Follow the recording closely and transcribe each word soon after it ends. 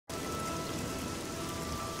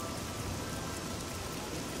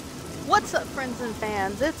What's up, friends and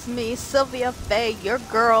fans? It's me, Sylvia Faye, your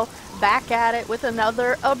girl, back at it with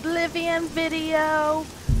another Oblivion video.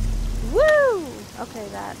 Woo! Okay,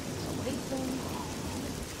 that is amazing.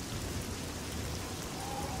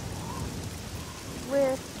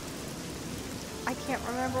 With, I can't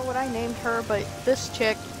remember what I named her, but this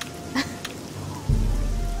chick.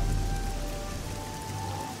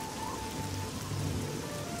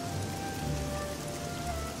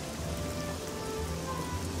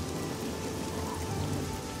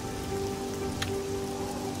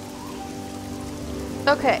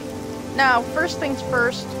 Okay, now first things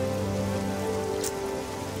first.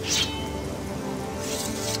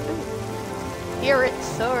 Here it's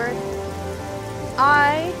sword.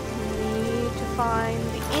 I need to find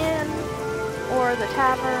the inn or the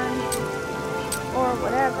tavern or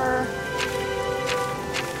whatever.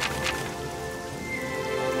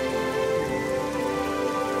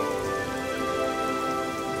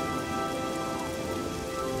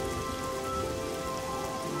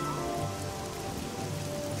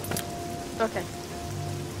 Okay.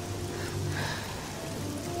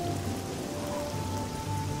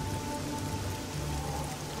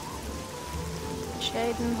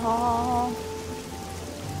 Shadenhall.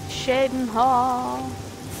 Shadenhall.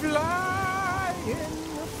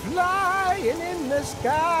 Flying in the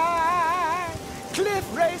sky.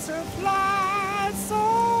 Cliff racer fly so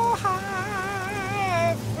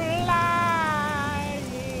high. Flying.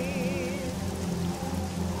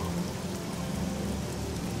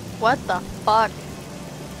 What the fuck?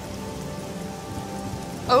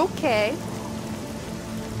 Okay.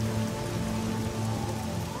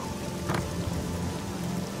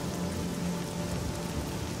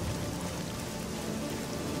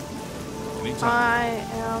 I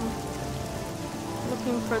am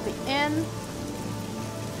looking for the inn.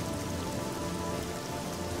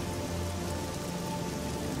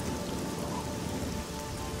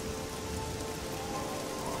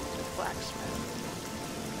 The blacksmith.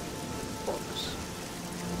 Books.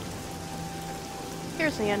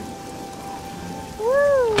 Here's the inn.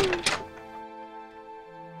 Woo!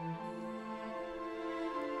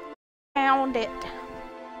 Found it.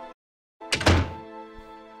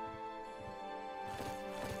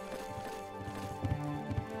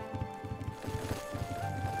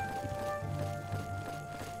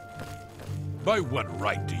 By what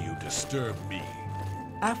right do you disturb me?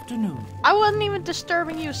 Afternoon. I wasn't even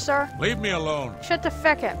disturbing you, sir. Leave me alone. Shut the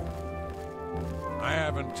feck up. I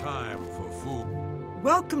haven't time for food.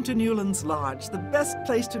 Welcome to Newland's Lodge, the best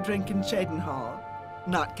place to drink in Shadenhall.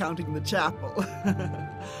 Not counting the chapel.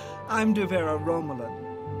 I'm Duvera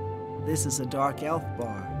Romulan. This is a dark elf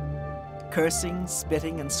bar. Cursing,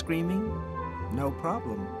 spitting, and screaming? No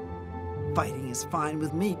problem. Fighting is fine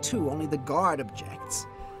with me, too, only the guard objects.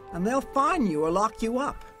 And they'll fine you or lock you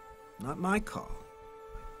up. Not my call.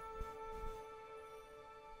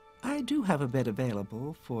 I do have a bed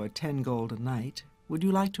available for 10 gold a night. Would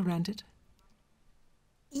you like to rent it?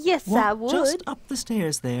 Yes, Walk I would. just up the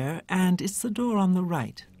stairs there, and it's the door on the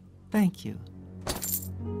right. Thank you.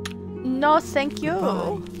 No, thank you.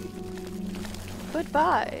 Goodbye.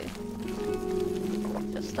 Goodbye.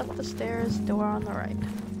 Just up the stairs, door on the right.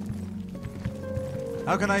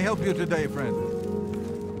 How can I help you today, friend?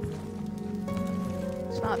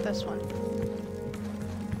 It's not this one.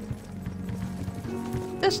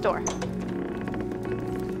 This door.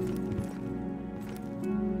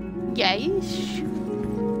 Yes.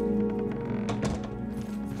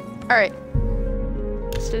 Alright.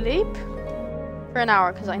 Sleep for an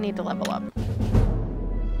hour because I need to level up.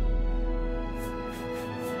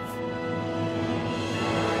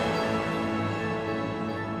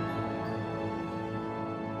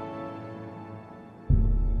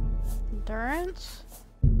 Endurance.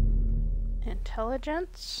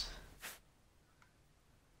 Intelligence.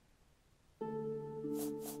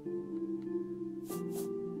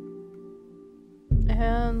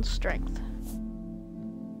 And strength.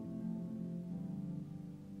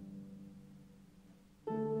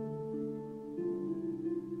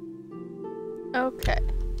 Okay.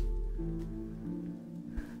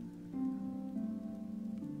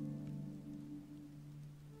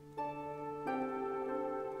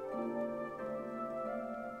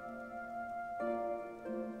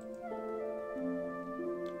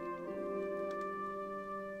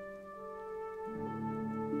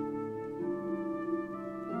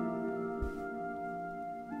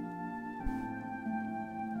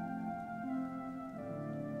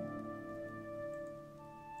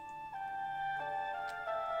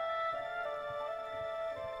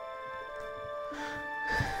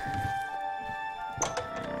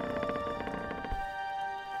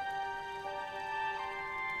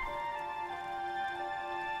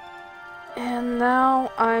 And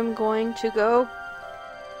now I'm going to go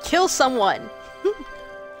kill someone.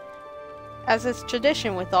 As is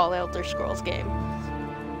tradition with all Elder Scrolls games.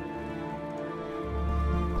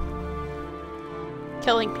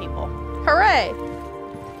 Killing people. Hooray!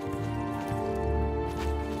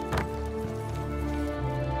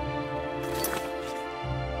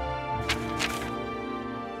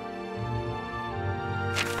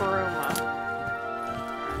 Bruma.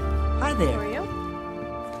 Hi Who there. are you?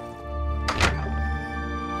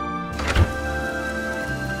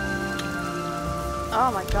 Oh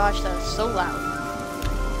my gosh, that is so loud.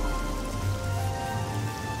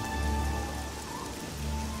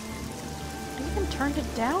 I even turned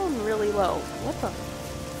it down really low. What the?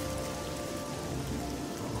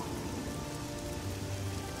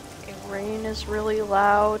 Okay, rain is really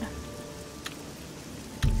loud.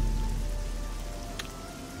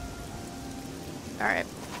 Alright.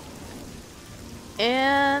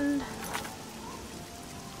 And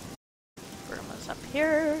Bruma's up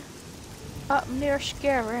here. Up near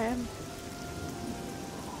Skyrim.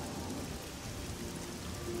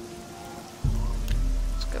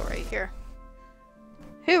 Let's go right here.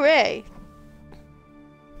 Hooray!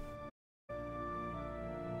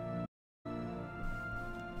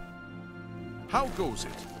 How goes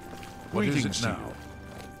it? What is Greetings it to now?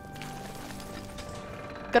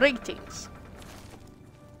 Greetings.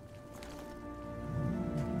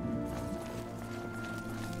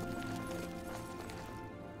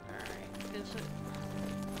 Alright, is it?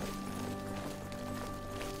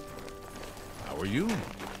 How are you?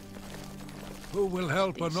 Who will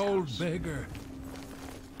help These an old house. beggar?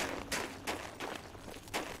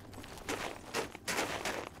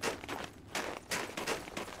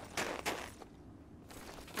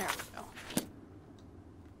 There we go.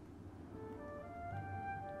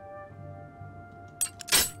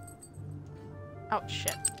 Oh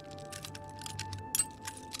shit.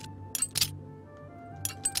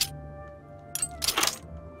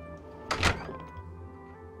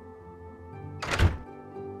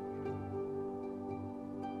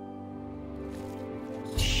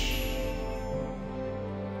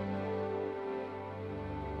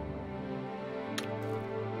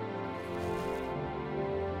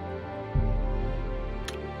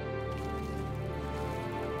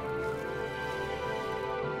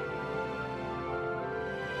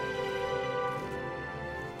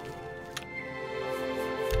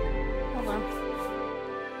 Hold on.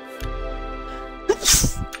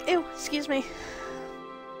 Ew, excuse me.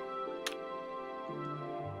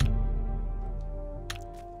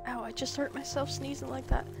 Ow, I just hurt myself sneezing like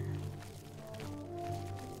that.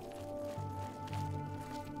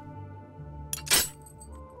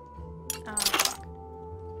 Oh, fuck.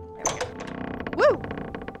 There we go. Woo!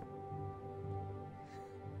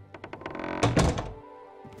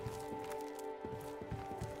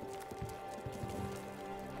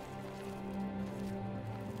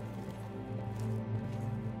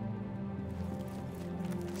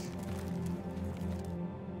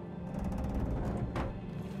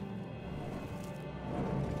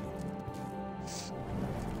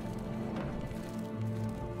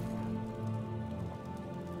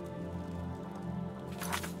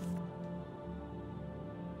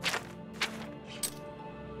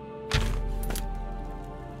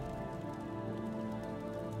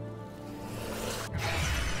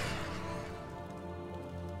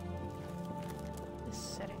 It's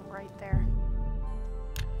sitting right there.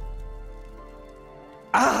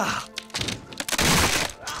 Ah!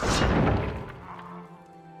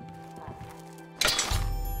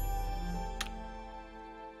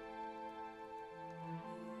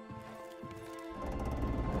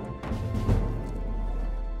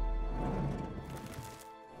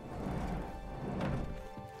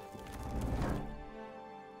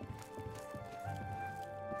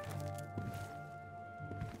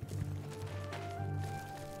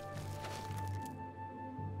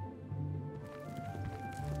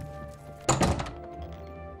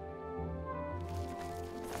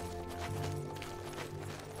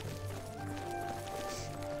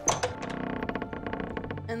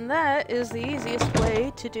 And that is the easiest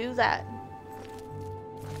way to do that.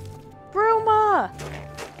 Bruma!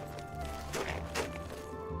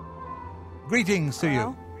 Greetings to you.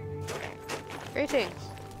 Hello? Greetings.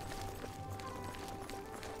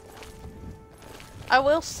 I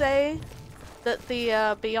will say that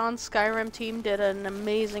the Beyond Skyrim team did an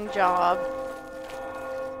amazing job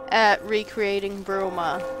at recreating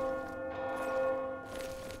Bruma.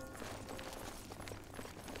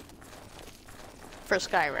 For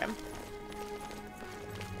Skyrim.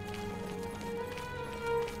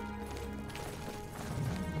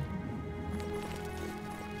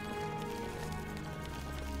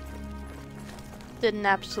 Did an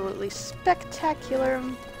absolutely spectacular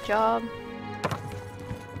job.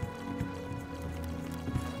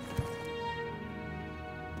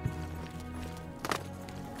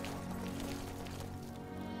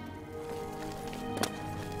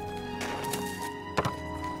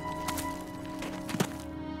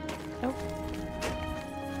 Nope.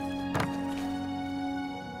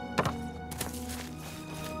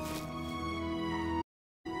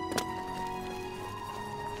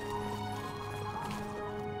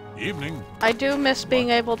 Evening. I do miss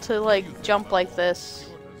being able to, like, jump like this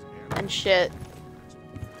and shit.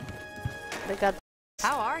 They got,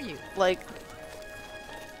 How are you? like...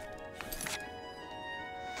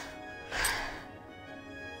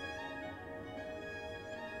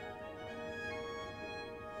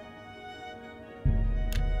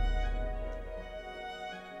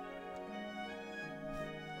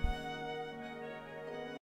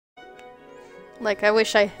 Like, I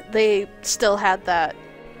wish they still had that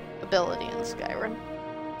ability in Skyrim.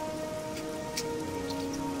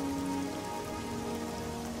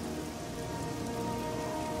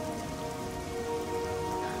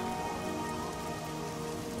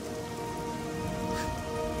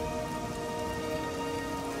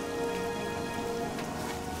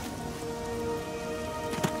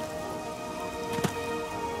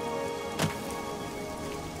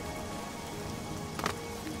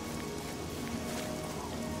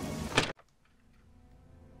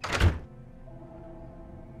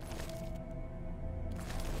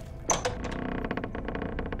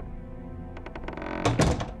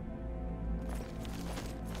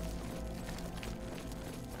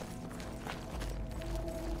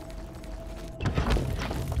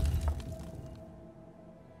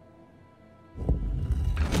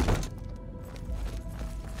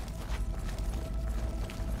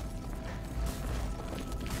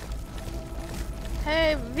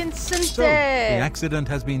 Hey, Vincente! So, the accident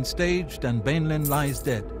has been staged and Bainlin lies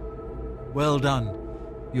dead. Well done.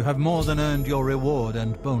 You have more than earned your reward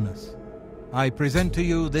and bonus. I present to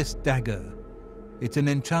you this dagger. It's an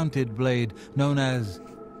enchanted blade known as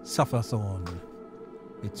Sufferthorn.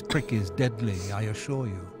 Its prick is deadly, I assure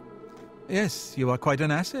you. Yes, you are quite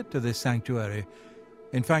an asset to this sanctuary.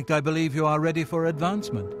 In fact, I believe you are ready for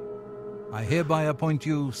advancement. I hereby appoint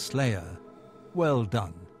you Slayer. Well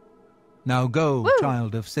done. Now go, Woo!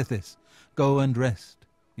 child of Sithis. Go and rest.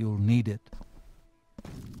 You'll need it.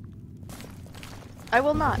 I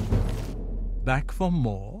will not. Back for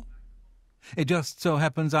more? It just so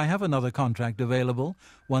happens I have another contract available,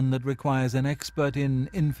 one that requires an expert in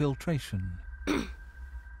infiltration.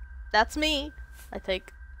 That's me, I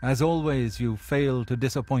think. As always, you fail to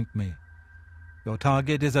disappoint me. Your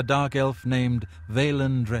target is a dark elf named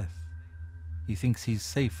Valen Dreth. He thinks he's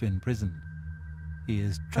safe in prison. He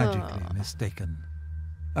is tragically mistaken.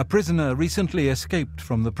 A prisoner recently escaped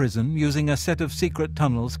from the prison using a set of secret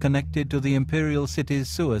tunnels connected to the Imperial City's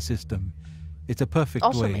sewer system. It's a perfect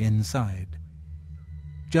Also way me. inside.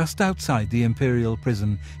 Just outside the Imperial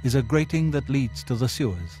prison is a grating that leads to the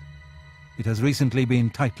sewers. It has recently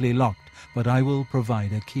been tightly locked, but I will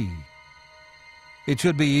provide a key. It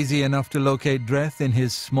should be easy enough to locate Dreth in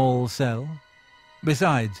his small cell.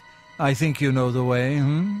 Besides, I think you know the way,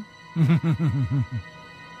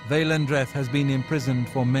 Valen Dreth has been imprisoned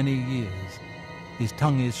for many years. His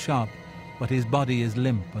tongue is sharp, but his body is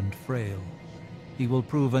limp and frail. He will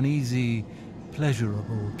prove an easy,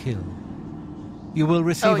 pleasurable kill. You will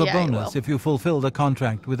receive a bonus if you fulfill the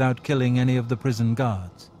contract without killing any of the prison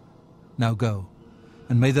guards. Now go,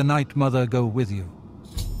 and may the Night Mother go with you.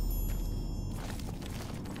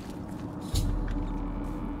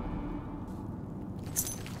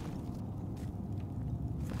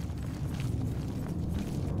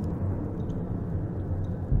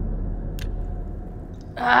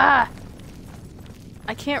 Ah!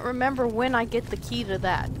 I can't remember when I get the key to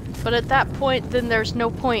that. But at that point, then there's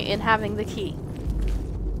no point in having the key.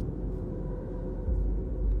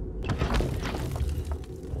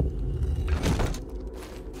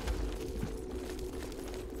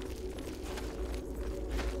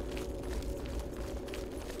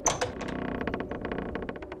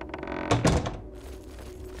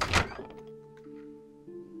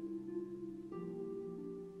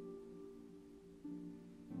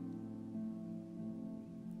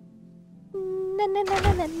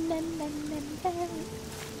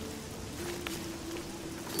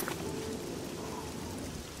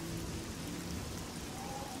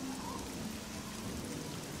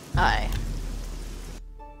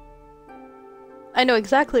 I know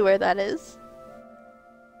exactly where that is.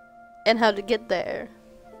 And how to get there.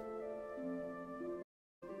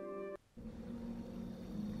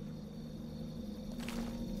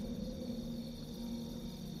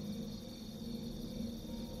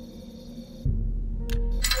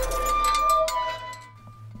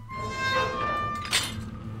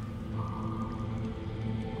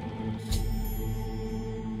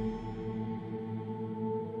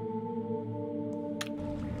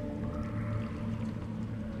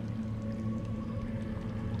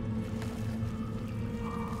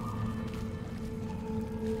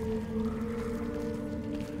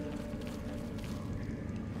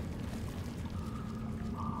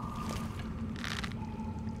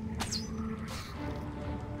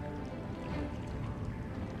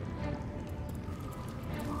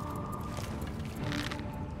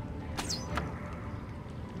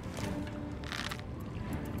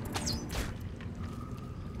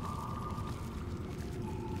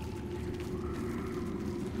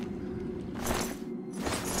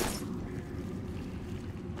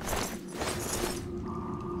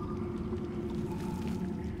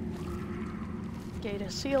 Gate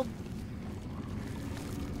is sealed.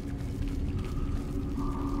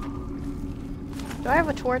 Do I have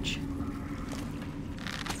a torch?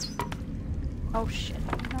 Oh shit,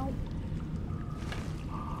 no.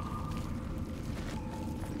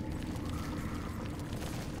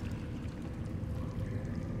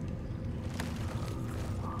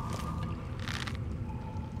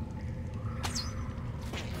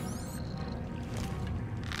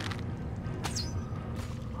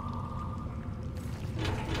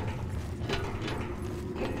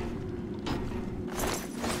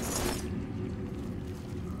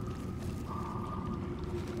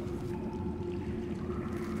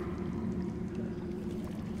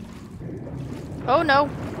 Oh no.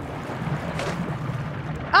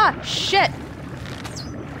 Ah, shit.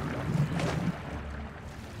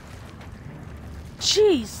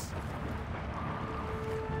 Jeez.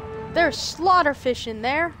 There's slaughterfish in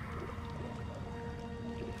there.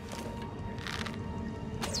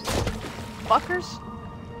 Fuckers.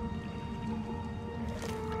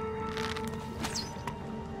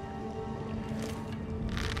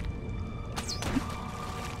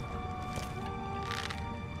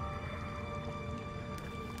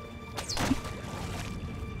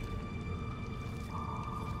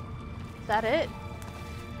 Is that it?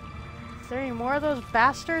 Is there any more of those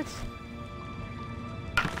bastards?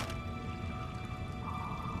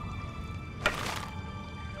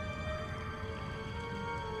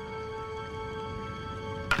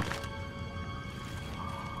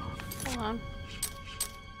 Hold on.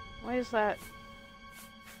 Why is that?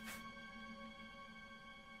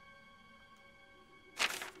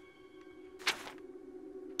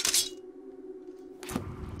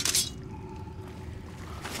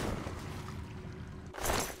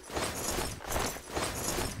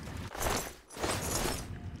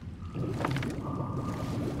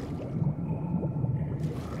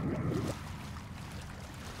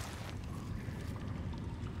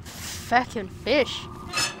 Feckin' fish.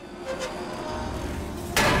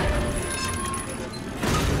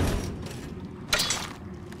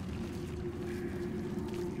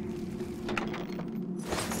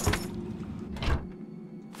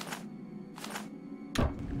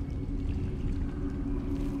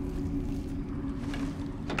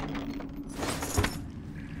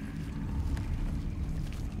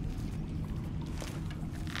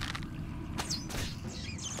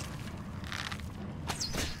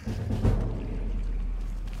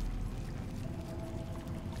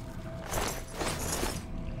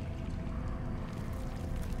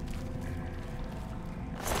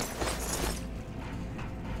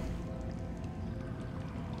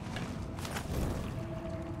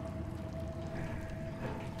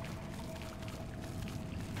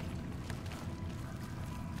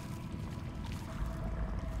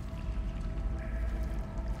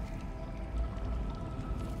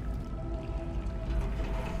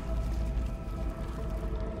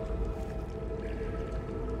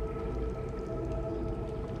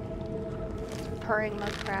 Purring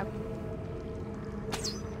mud crab.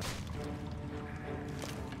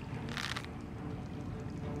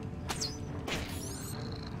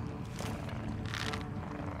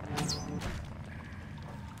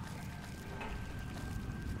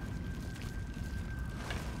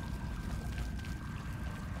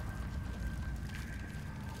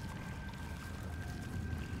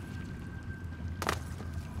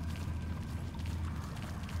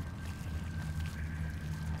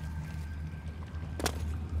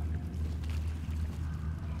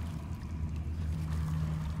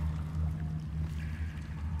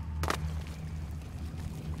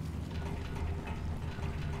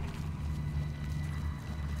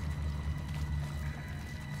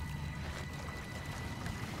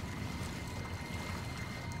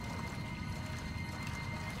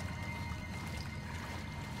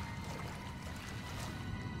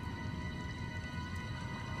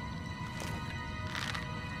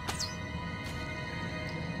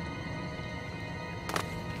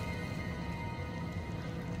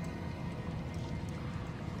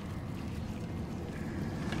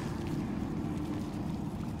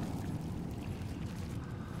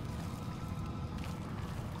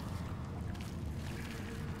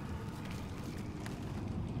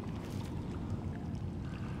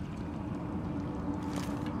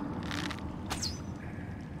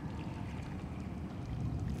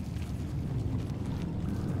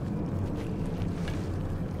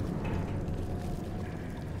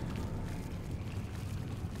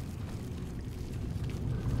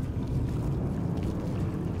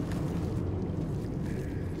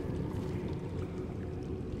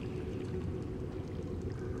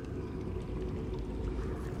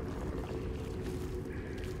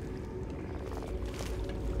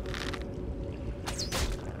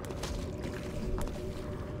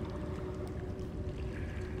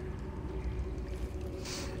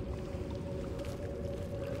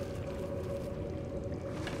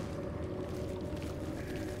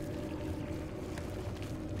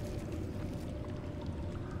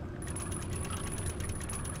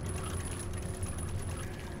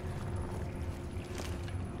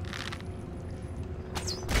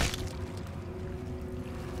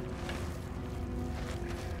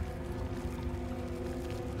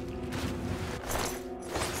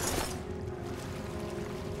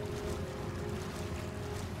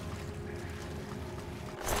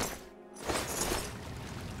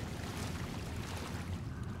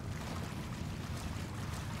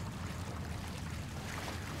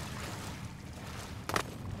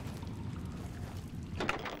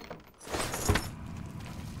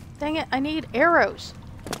 Dang it, I need arrows.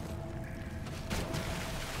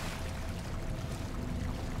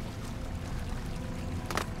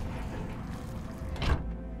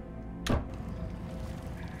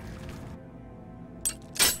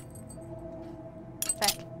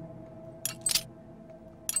 Back.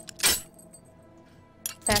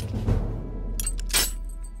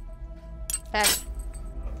 Back.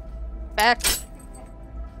 Back.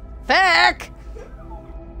 Back!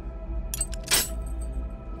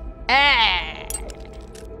 Ah!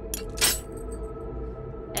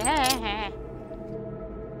 Ah!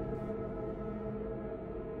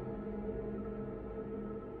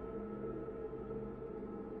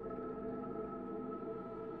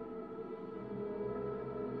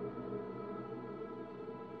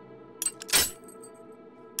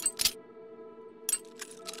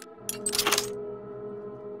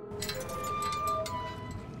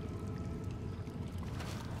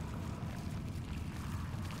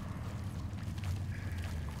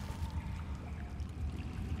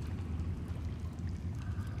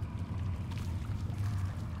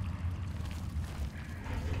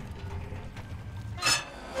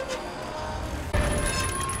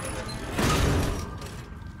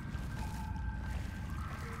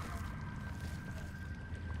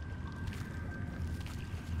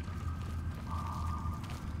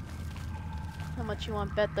 How much you want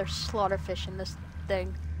to bet there's slaughterfish in this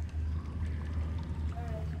thing?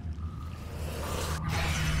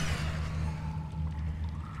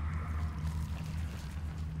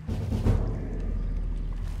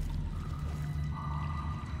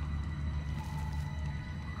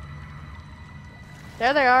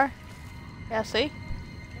 There they are. Yeah, see?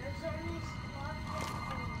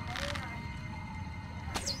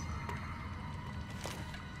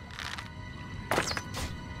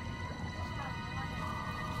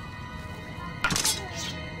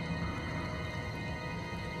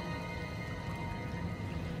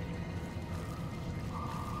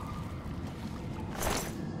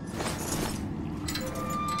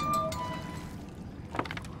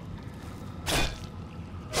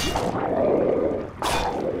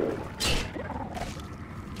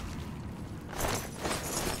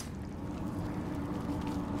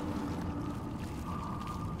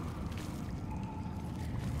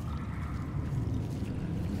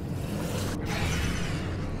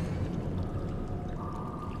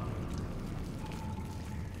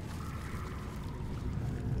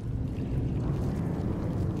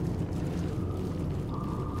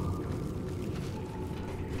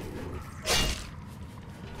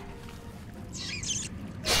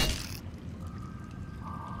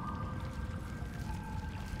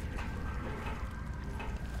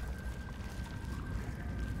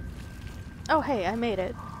 Oh, hey, I made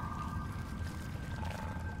it.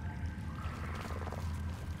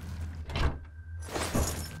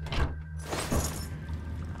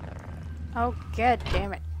 Oh, god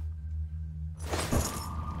damn it.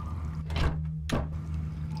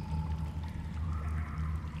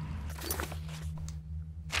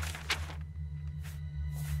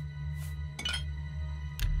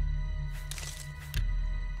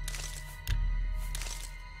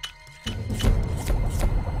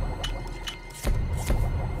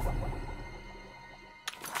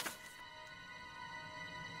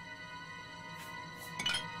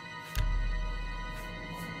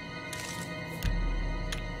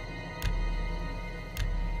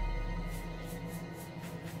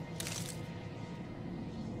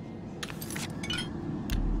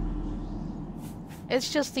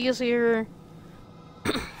 It's just easier.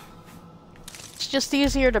 It's just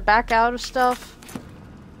easier to back out of stuff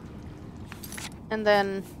and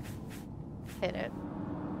then hit it.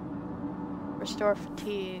 Restore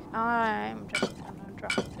fatigue. I'm just gonna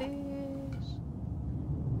drop these.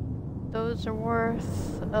 Those are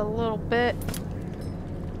worth a little bit.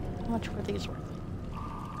 How much were these worth?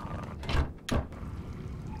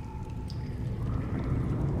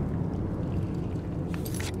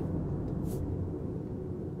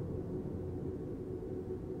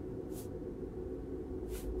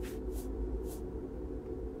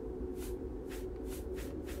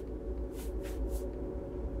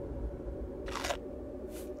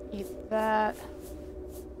 That.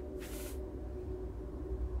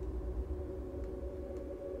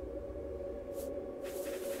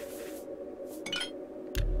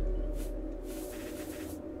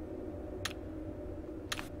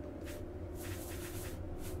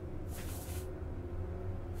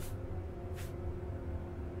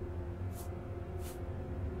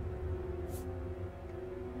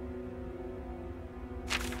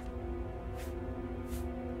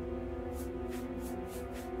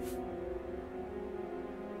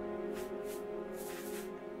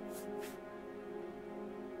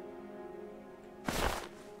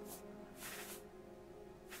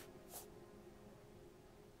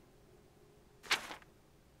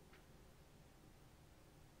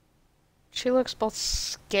 She looks both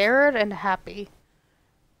scared and happy.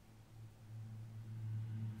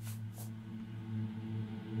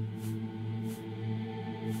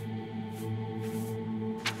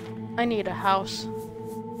 I need a house.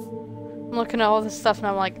 I'm looking at all this stuff and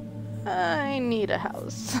I'm like, I need a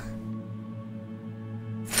house.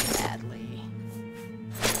 Badly.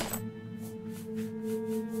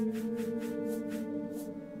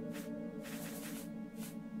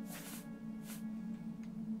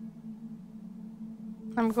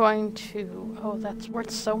 I'm going to... Oh, that's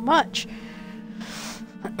worth so much.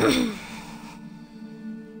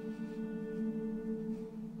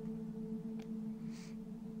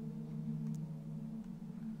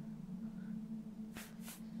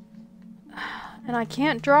 And I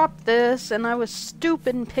can't drop this, and I was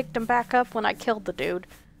stupid and picked him back up when I killed the dude.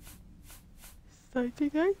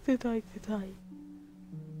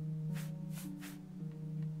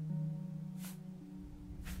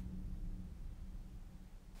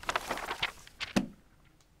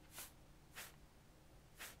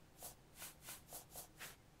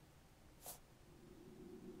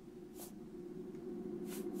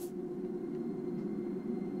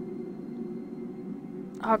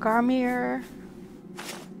 Okami.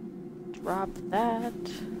 Drop that.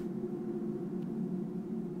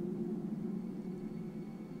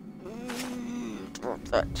 Drop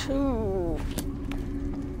that too.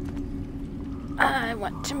 I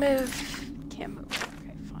want to move. Can't move.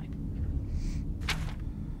 Okay, fine.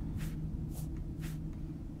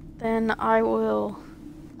 Then I will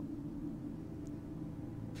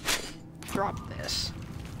drop this.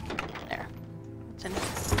 There. It's in.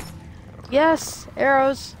 Yes,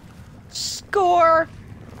 arrows. Score!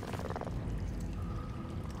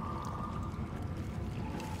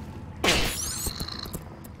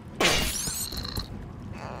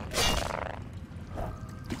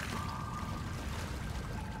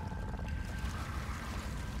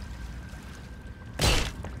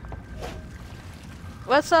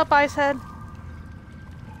 What's up, Icehead?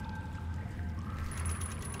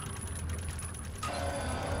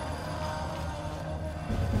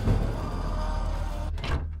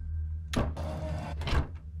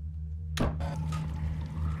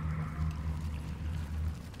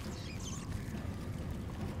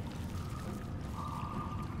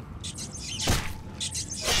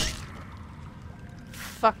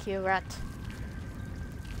 Fuck you, rat.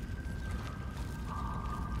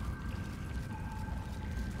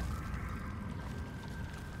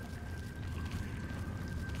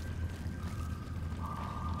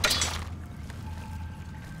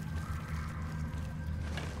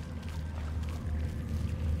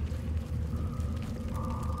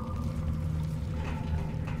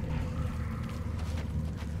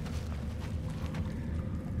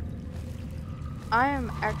 I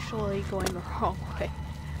am actually going the wrong way.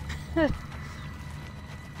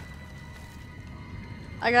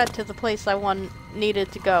 I got to the place I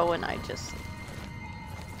needed to go and I just...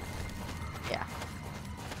 Yeah.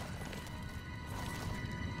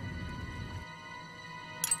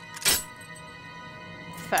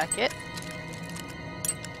 Fuck it.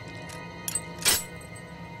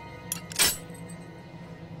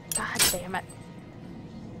 God damn it.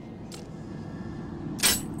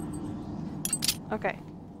 Okay.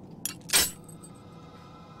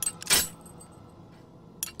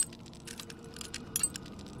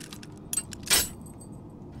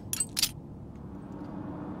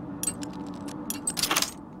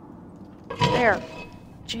 There.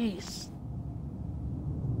 Jeez.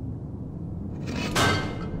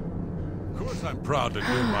 Of course I'm proud to do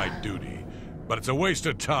my duty, but it's a waste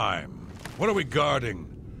of time. What are we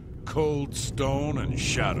guarding? Cold stone and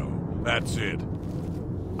shadow. That's it.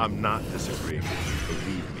 I'm not disagreeing with you,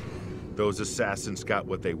 believe me. Those assassins got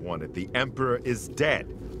what they wanted. The Emperor is dead.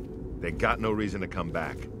 They got no reason to come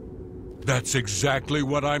back. That's exactly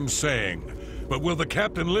what I'm saying. But will the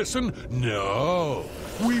captain listen? No.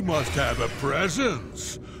 We must have a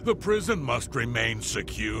presence. The prison must remain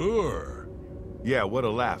secure. Yeah, what a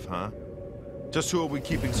laugh, huh? Just who are we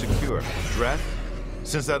keeping secure? Dreth?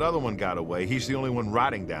 Since that other one got away, he's the only one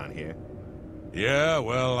rotting down here. Yeah,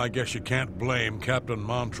 well, I guess you can't blame Captain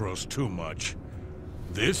Montrose too much.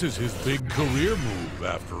 This is his big career move,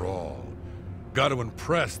 after all. Got to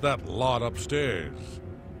impress that lot upstairs.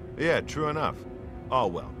 Yeah, true enough. Oh,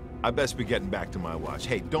 well. I best be getting back to my watch.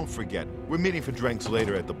 Hey, don't forget, we're meeting for drinks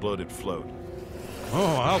later at the Bloated Float.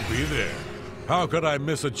 Oh, I'll be there. How could I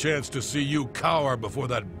miss a chance to see you cower before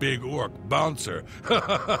that big orc bouncer?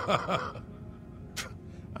 I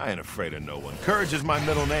ain't afraid of no one. Courage is my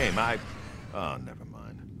middle name. Oh, never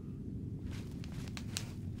mind.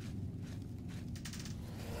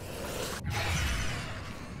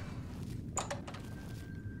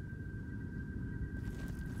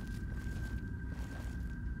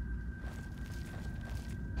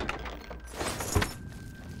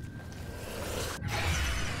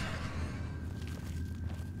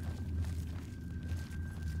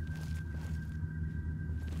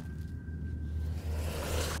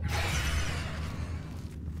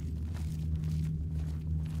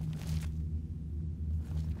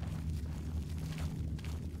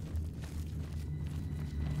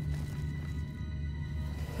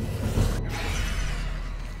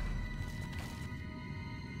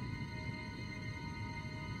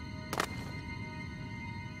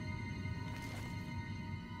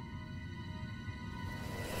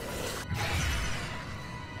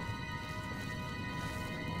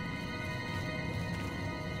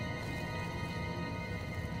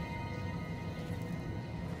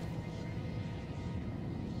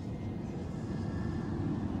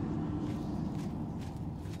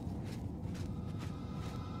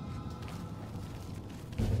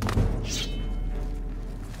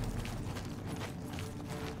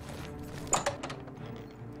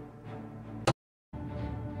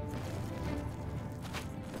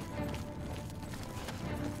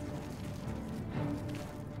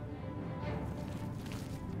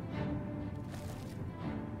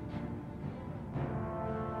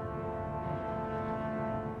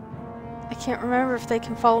 can't remember if they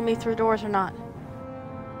can follow me through doors or not.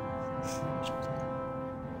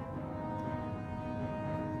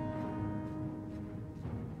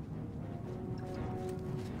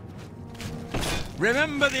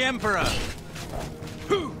 Remember the Emperor!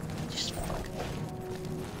 Just fuck.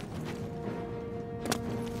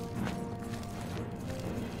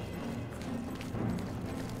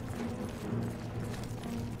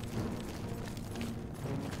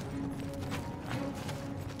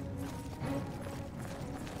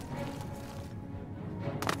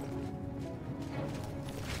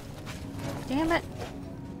 Damn it.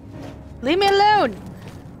 Leave me alone!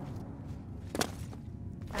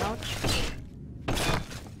 Ouch.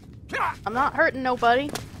 I'm not hurting nobody.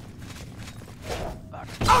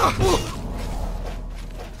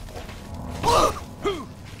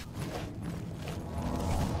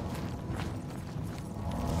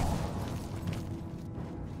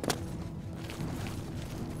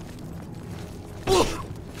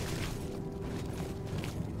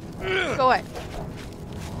 Go away.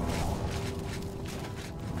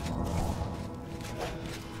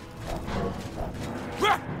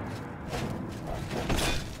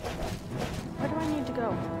 Where do I need to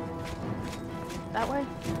go? That way?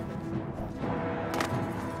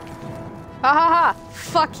 Ha ha ha!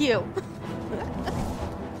 Fuck you!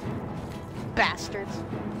 Bastards.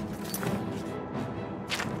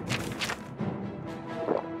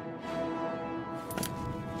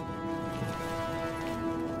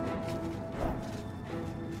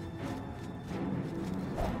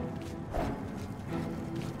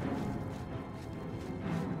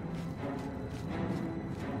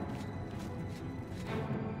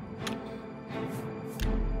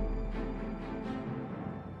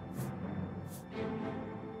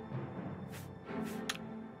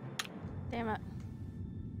 Damn it.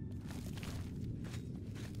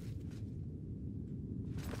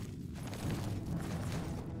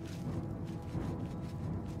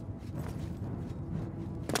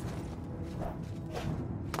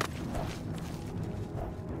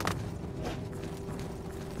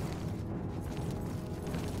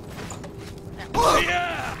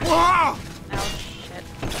 Ouch, shit.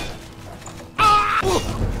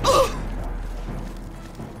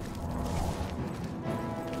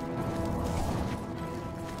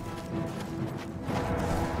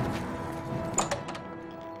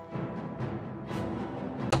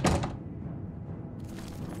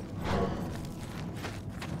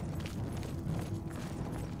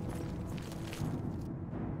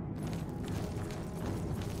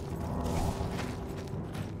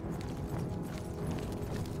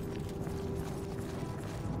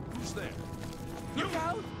 Who's there? Look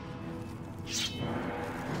out!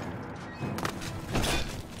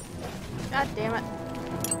 God damn it.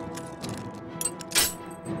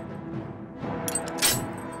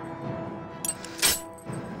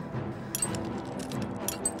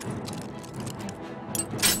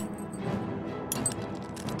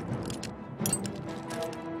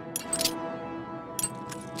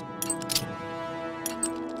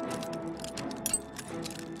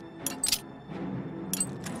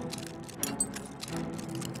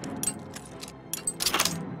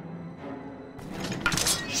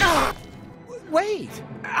 Wait!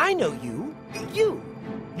 I know you.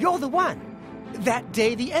 You're the one. That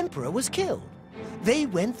day the Emperor was killed. They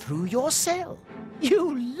went through your cell.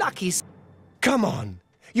 You lucky Come on.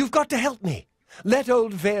 You've got to help me. Let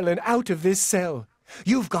old Valen out of this cell.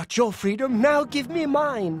 You've got your freedom, now give me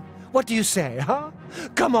mine. What do you say, huh?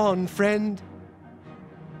 Come on, friend.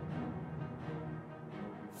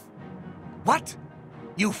 What?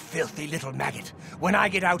 You filthy little maggot. When I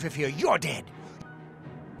get out of here, you're dead.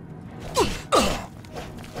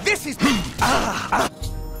 This is...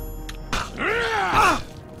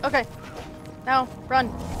 Okay. Now, run.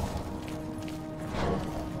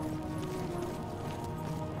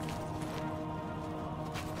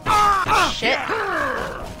 Shit.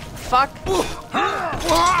 Fuck.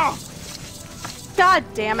 God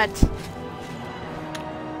damn it.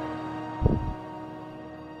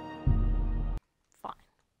 Fine.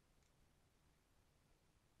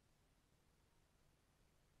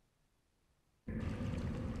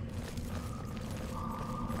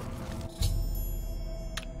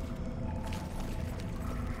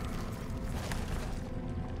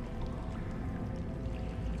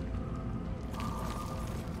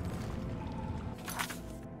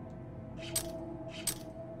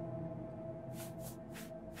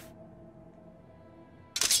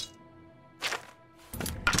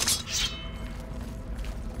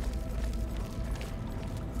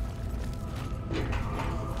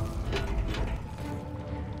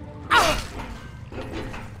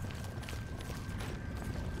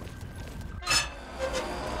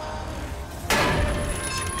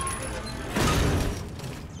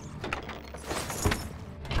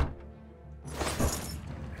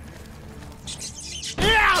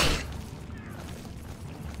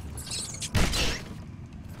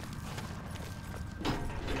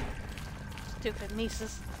 Stupid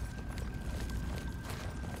Mises.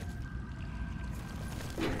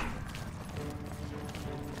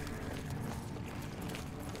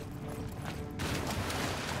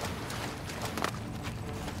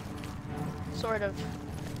 Sort of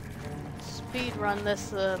speed run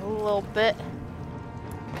this a little bit.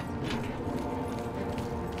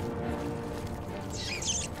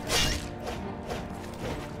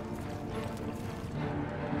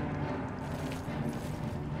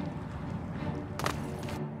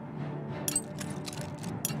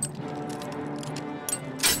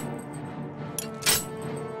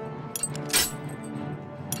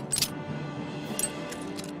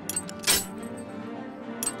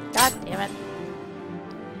 God damn it.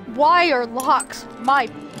 Why are locks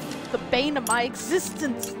the bane of my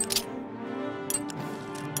existence?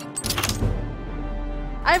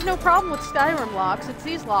 I have no problem with Skyrim locks. It's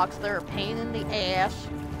these locks that are a pain in the ass.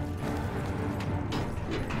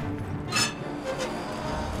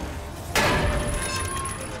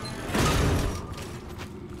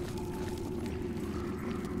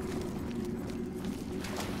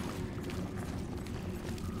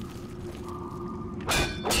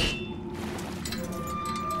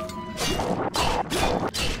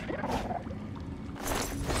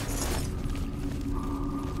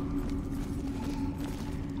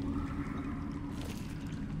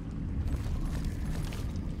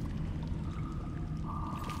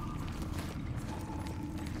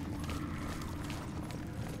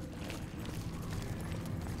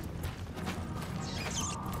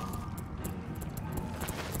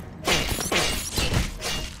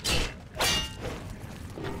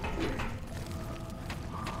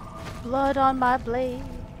 Blood on my blade.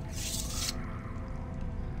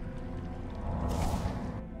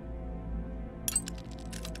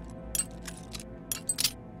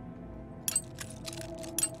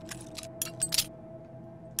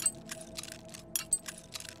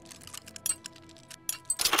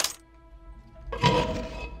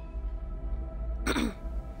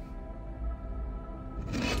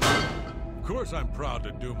 Of course I'm proud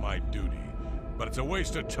to do my duty, but it's a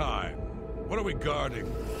waste of time. What are we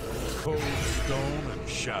guarding? Cold stone and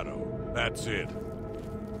shadow. That's it.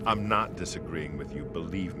 I'm not disagreeing with you,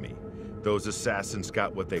 believe me. Those assassins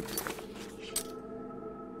got what they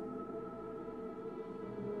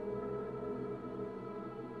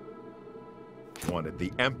wanted.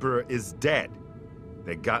 The Emperor is dead.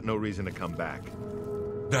 They got no reason to come back.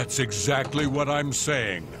 That's exactly what I'm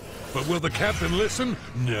saying. But will the captain listen?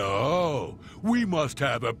 No. We must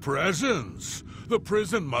have a presence. The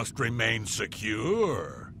prison must remain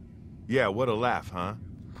secure. Yeah, what a laugh, huh?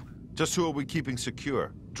 Just who are we keeping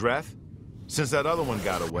secure? Dreth? Since that other one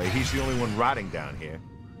got away, he's the only one rotting down here.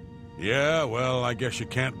 Yeah, well, I guess you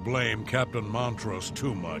can't blame Captain Montrose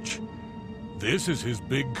too much. This is his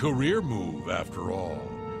big career move, after all.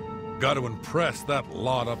 Got to impress that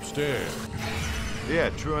lot upstairs. Yeah,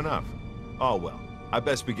 true enough. Oh, well. I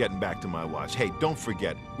best be getting back to my watch. Hey, don't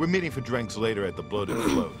forget, we're meeting for drinks later at the Bloated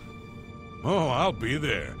Float. Oh, I'll be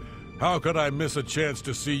there. How could I miss a chance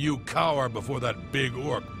to see you cower before that big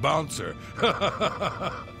orc bouncer?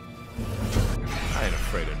 I ain't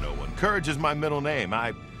afraid of no one. Courage is my middle name.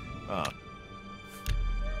 Alright,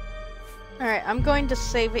 I'm going to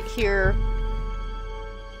save it here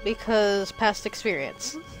because past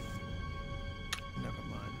experience. Never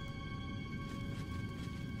mind.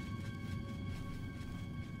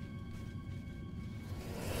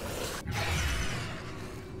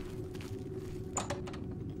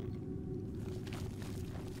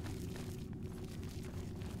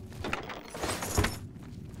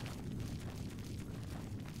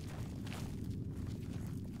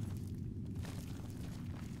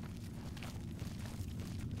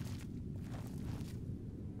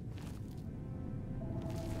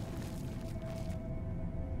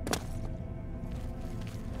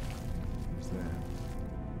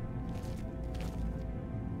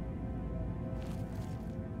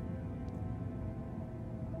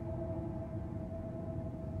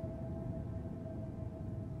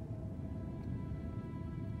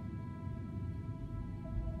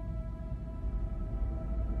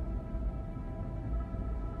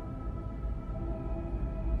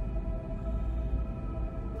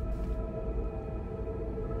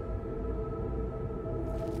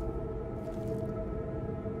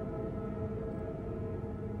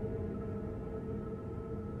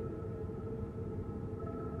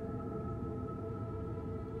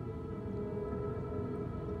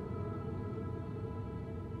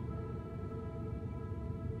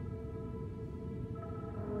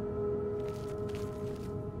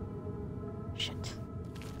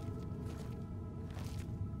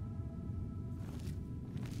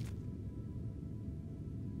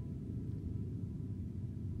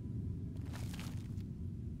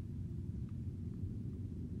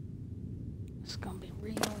 gonna be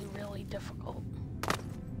really, really difficult.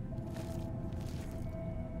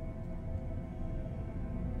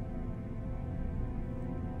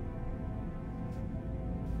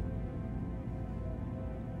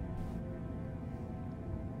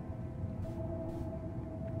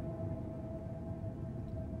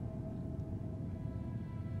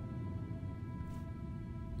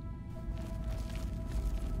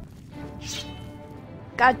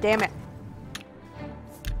 God damn it.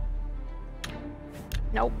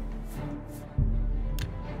 Nope.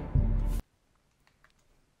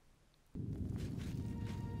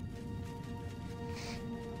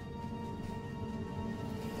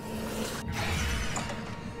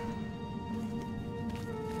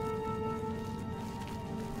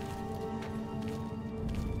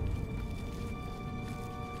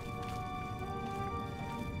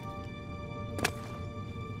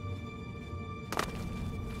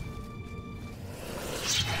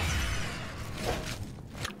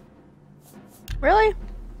 Really?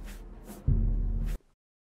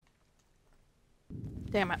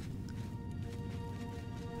 Damn it.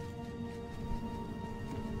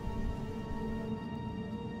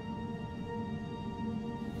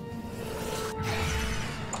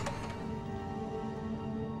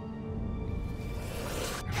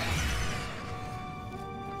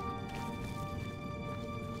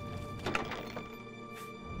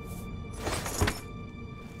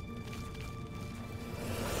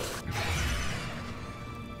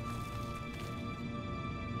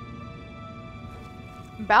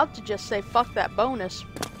 About to just say fuck that bonus.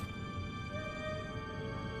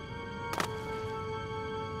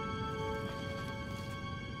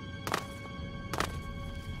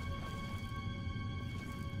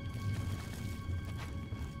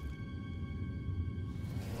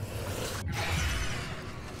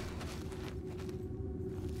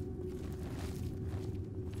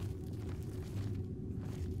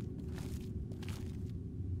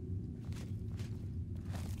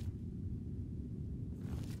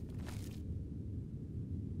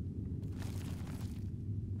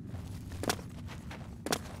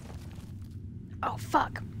 Oh,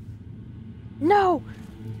 fuck. No!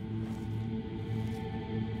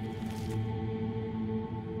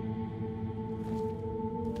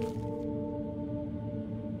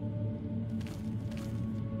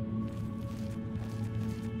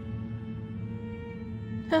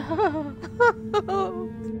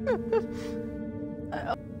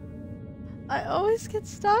 I always get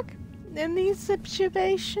stuck in these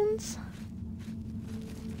situations.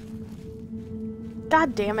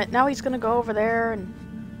 God damn it, now he's gonna go over there and...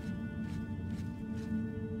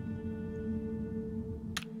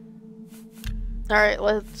 Alright,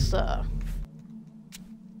 let's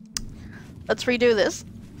redo this.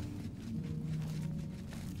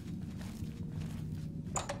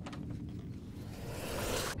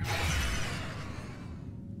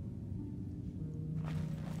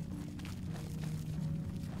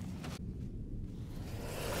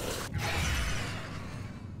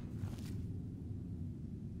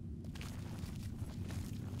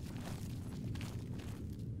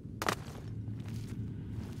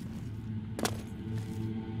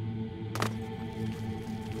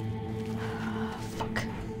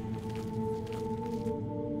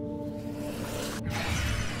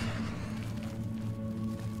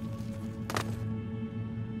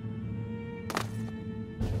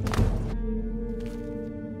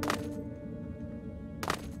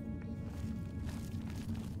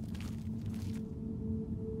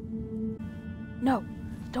 No,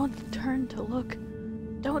 don't turn to look.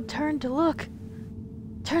 Don't turn to look.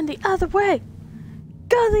 Turn the other way.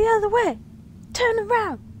 Go the other way. Turn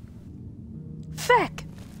around. Feck.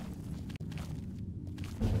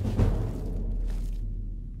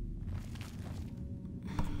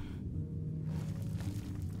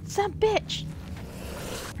 It's that bitch.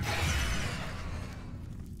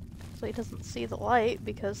 So he doesn't see the light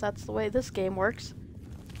because that's the way this game works.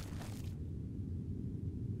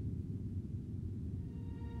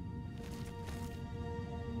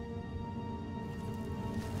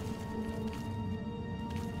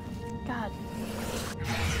 God.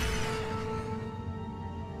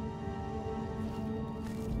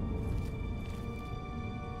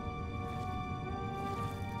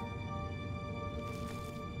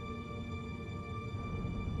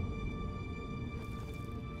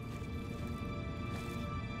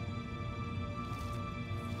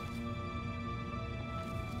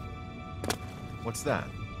 What's that?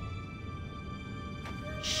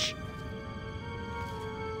 Shh.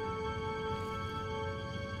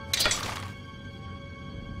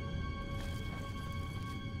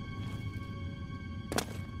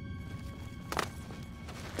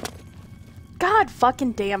 God God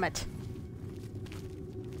fucking damn it.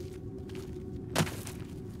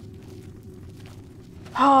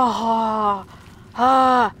 Fuck.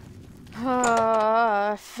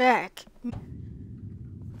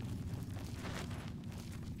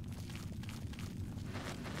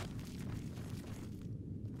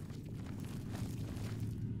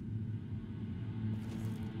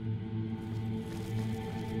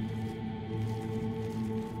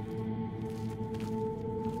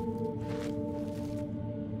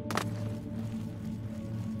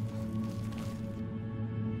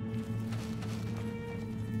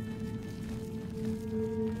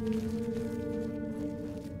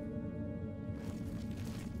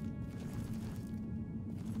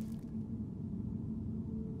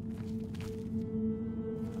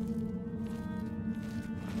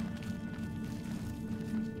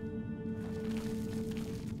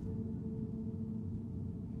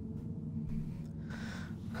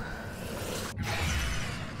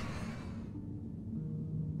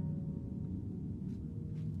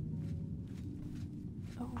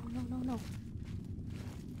 No.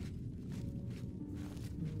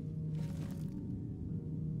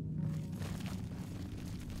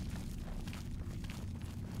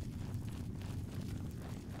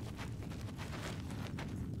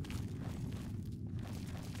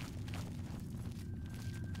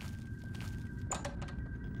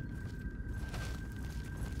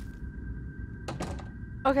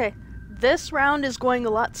 Okay, this round is going a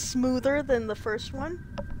lot smoother than the first one.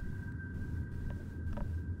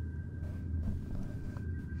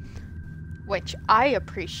 Which I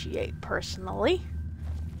appreciate personally.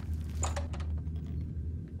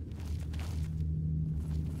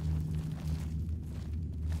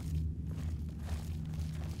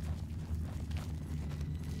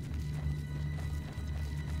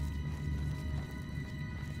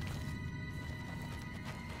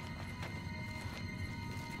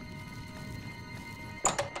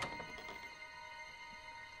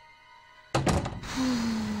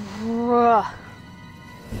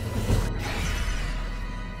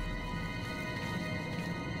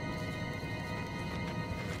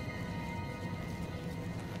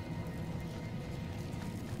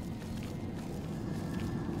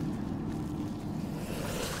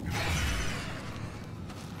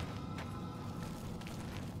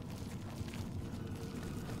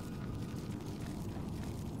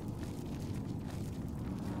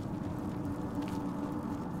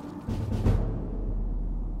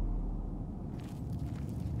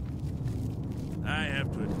 I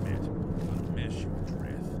have to admit, I miss you,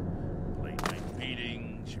 Dreth. Late-night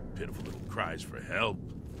meetings, your pitiful little cries for help.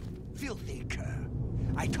 Filthy cur.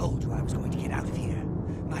 I told you I was going to get out of here.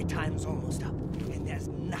 My time's almost up, and there's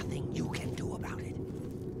nothing you can do about it.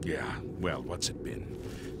 Yeah, well, what's it been?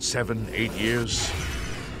 7, 8 years?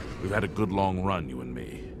 We've had a good long run, you and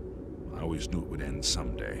me. I always knew it would end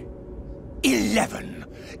someday. 11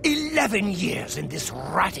 years in this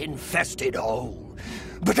rat-infested hole.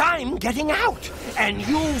 But I'm getting out, and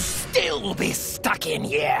you'll still be stuck in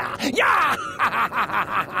here. Yeah!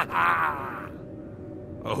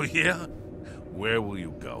 Oh, yeah? Where will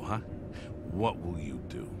you go, huh? What will you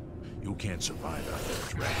do? You can't survive out there,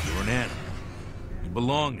 Dreth. You're an animal. You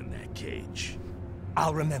belong in that cage.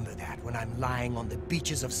 I'll remember that when I'm lying on the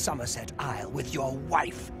beaches of Somerset Isle with your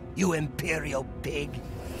wife, you imperial pig.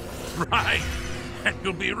 Right! And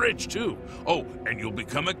you'll be rich, too. Oh, and you'll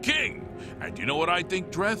become a king. And you know what I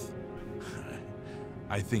think, Dreth?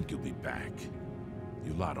 I think you'll be back.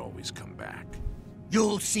 You lot always come back.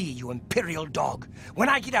 You'll see, you imperial dog. When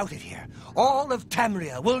I get out of here, all of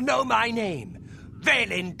Tamria will know my name.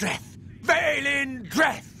 Valen Dreth! Valen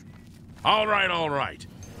Dreth! All right, all right.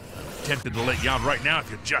 I'm tempted to let you out right now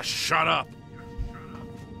if you just shut up.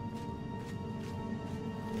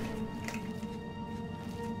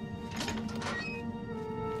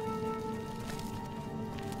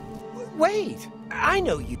 Wait! I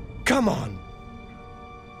know you. Come on.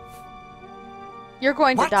 You're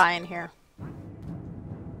going to What? die in here.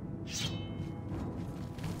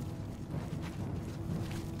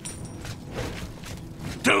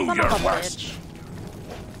 Do Son your of a worst. bitch.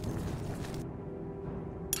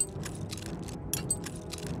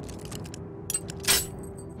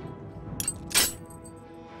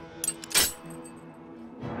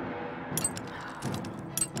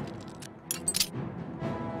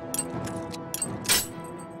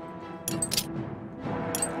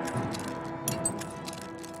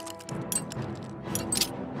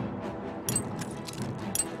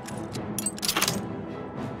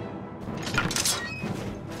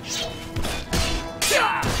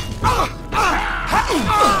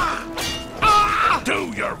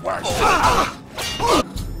 Do your worst.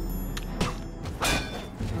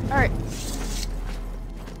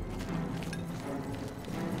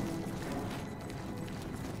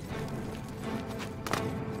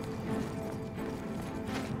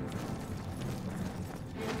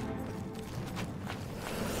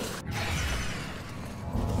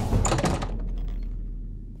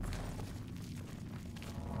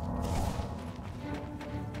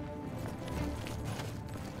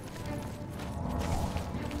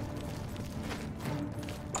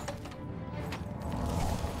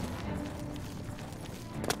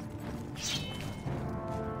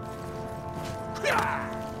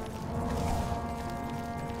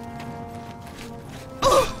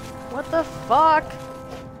 What the fuck?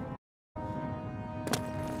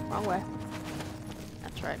 Wrong way.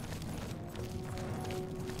 That's right.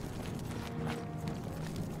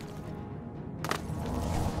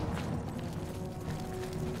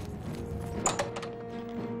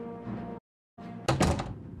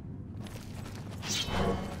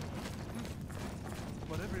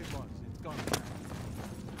 Whatever it was, it's gone.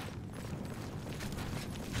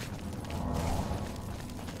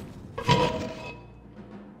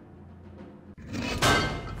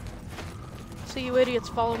 So you idiots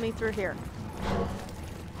follow me through here.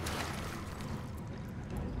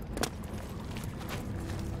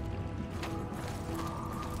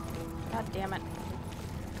 God damn it.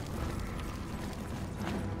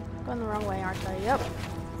 Going the wrong way, aren't I? Yep.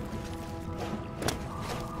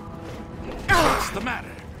 What's the matter?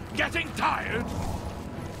 Getting tired?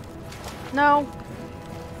 No.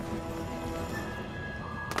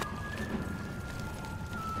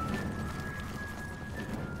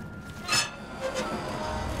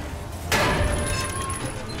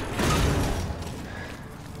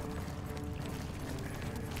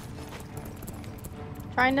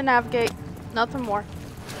 Trying to navigate. Nothing more.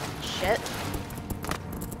 Shit.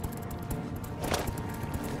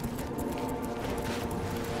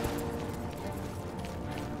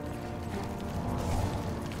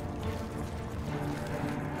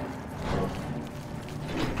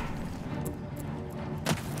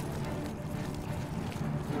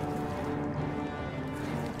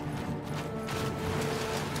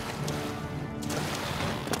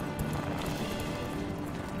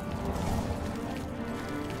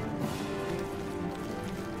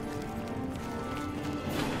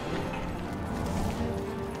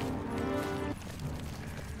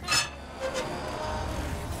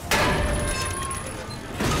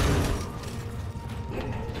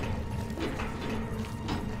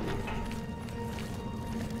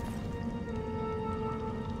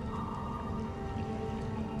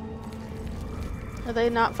 Are they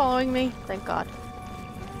not following me? Thank God.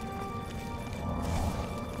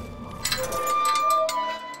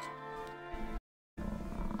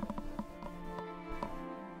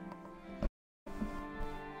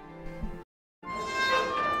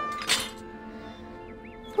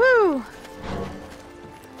 Woo!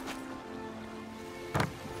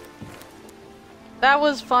 That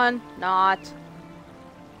was fun. Not.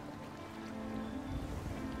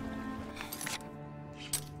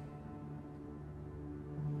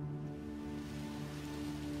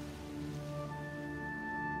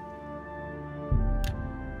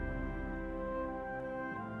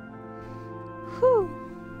 Whew.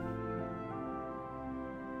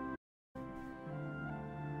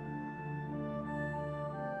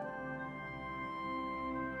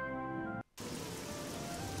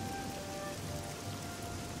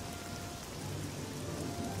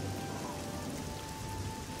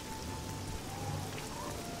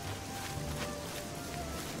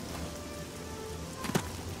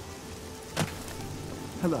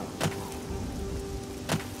 Hello.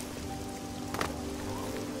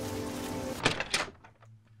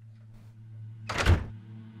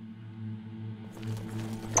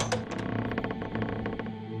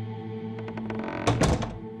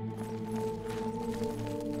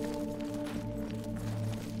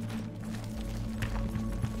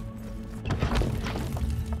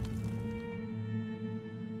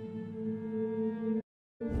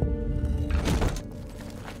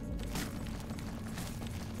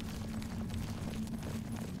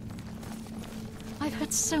 I've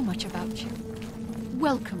heard so much about you.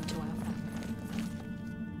 Welcome to our family.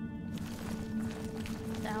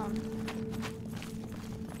 Down.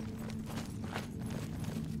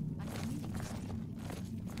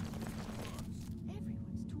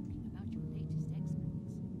 Everyone's talking about your latest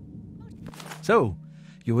exploits. So,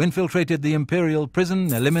 you infiltrated the Imperial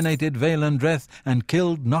prison, eliminated Valen Dreth, and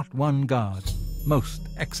killed not one guard. Most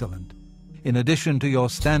excellent. In addition to your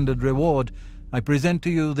standard reward, I present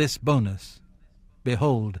to you this bonus.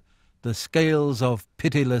 Behold, the scales of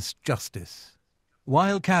pitiless justice.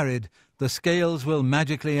 While carried, the scales will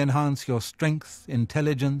magically enhance your strength,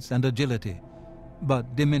 intelligence, and agility,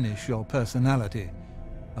 but diminish your personality.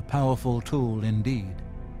 A powerful tool indeed.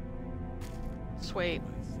 Sweet.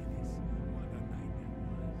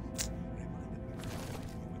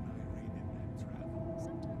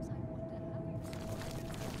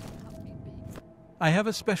 I have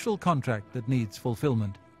a special contract that needs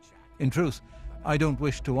fulfillment. In truth, I don't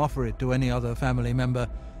wish to offer it to any other family member.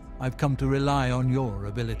 I've come to rely on your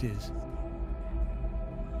abilities.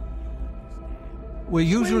 We're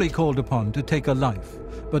usually called upon to take a life,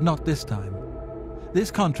 but not this time. This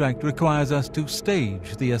contract requires us to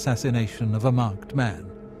stage the assassination of a marked man.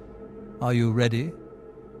 Are you ready?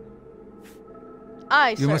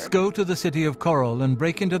 Aye, sir. You must go to the city of Coral and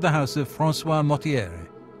break into the house of Francois Mortier.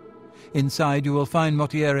 Inside you will find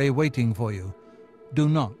Mortier waiting for you. Do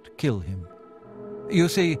not kill him. You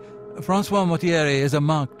see, Francois Mortier is a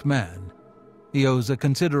marked man. He owes a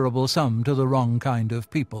considerable sum to the wrong kind of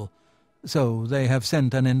people, so they have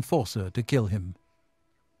sent an enforcer to kill him.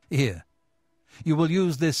 Here. You will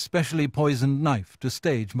use this specially poisoned knife to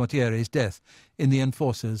stage Mortier's death in the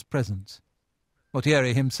enforcer's presence.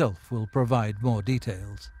 Mortier himself will provide more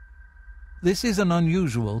details. This is an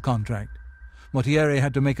unusual contract. Mortier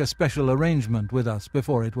had to make a special arrangement with us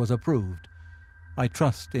before it was approved. I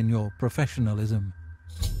trust in your professionalism.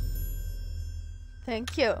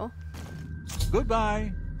 Thank you.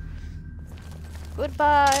 Goodbye.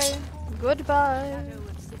 Goodbye. Goodbye.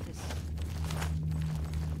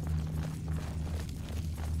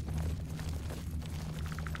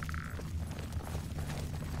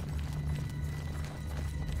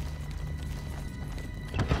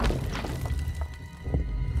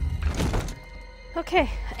 Okay,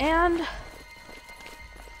 and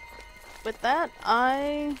with that,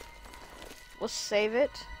 I will save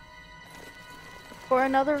it for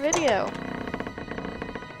another video.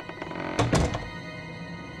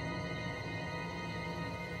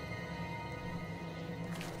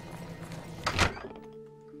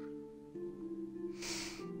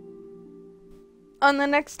 On the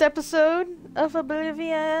next episode of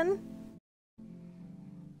Oblivion,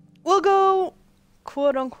 we'll go,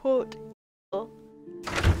 quote-unquote,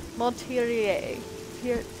 Mortier.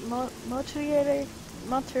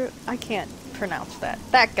 I can't pronounce that.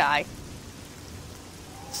 That guy.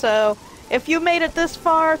 So, if you made it this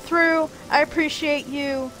far through, I appreciate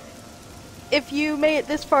you. If you made it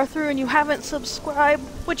this far through and you haven't subscribed,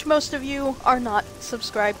 which most of you are not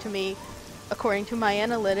subscribed to me, according to my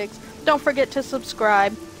analytics, don't forget to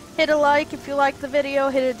subscribe. Hit a like if you liked the video,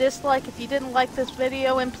 hit a dislike if you didn't like this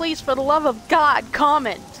video, and please, for the love of God,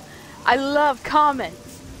 comment. I love comments.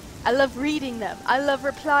 I love reading them. I love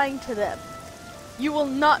replying to them. You will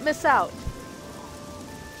not miss out.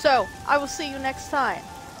 So, I will see you next time.